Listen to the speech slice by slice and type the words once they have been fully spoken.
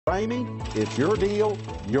Ramey, it's your deal,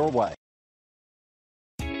 your way.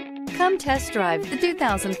 Come test drive the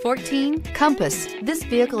 2014 Compass. This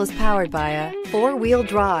vehicle is powered by a 4-wheel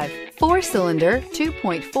drive, 4-cylinder,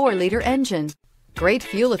 2.4-liter engine. Great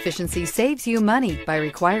fuel efficiency saves you money by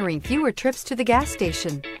requiring fewer trips to the gas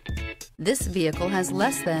station. This vehicle has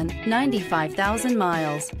less than 95,000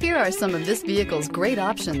 miles. Here are some of this vehicle's great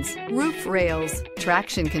options: roof rails,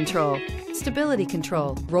 traction control, stability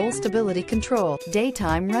control, roll stability control,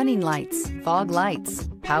 daytime running lights, fog lights,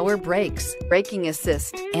 power brakes, braking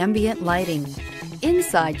assist, ambient lighting.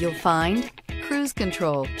 Inside you'll find cruise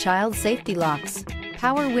control, child safety locks,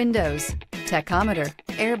 power windows, tachometer,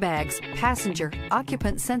 airbags, passenger,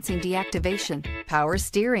 occupant sensing deactivation, power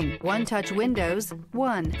steering, one-touch windows,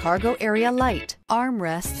 one cargo area light,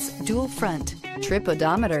 armrests, dual front, trip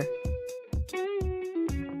odometer.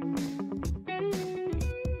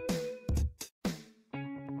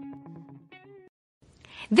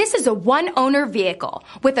 This is a one-owner vehicle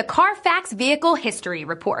with a Carfax Vehicle History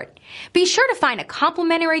Report. Be sure to find a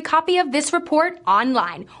complimentary copy of this report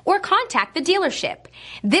online or contact the dealership.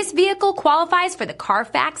 This vehicle qualifies for the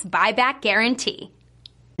Carfax Buyback Guarantee.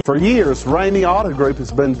 For years, Ramey Auto Group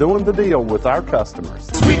has been doing the deal with our customers.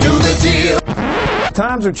 We do the deal.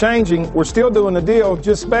 Times are changing. We're still doing the deal,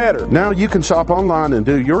 just better. Now you can shop online and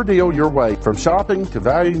do your deal your way, from shopping to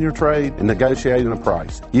valuing your trade and negotiating a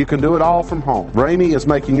price. You can do it all from home. Ramey is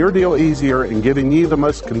making your deal easier and giving you the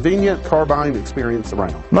most convenient car buying experience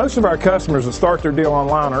around. Most of our customers that start their deal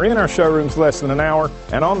online are in our showrooms less than an hour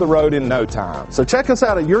and on the road in no time. So check us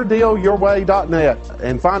out at yourdealyourway.net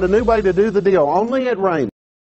and find a new way to do the deal only at Ramey.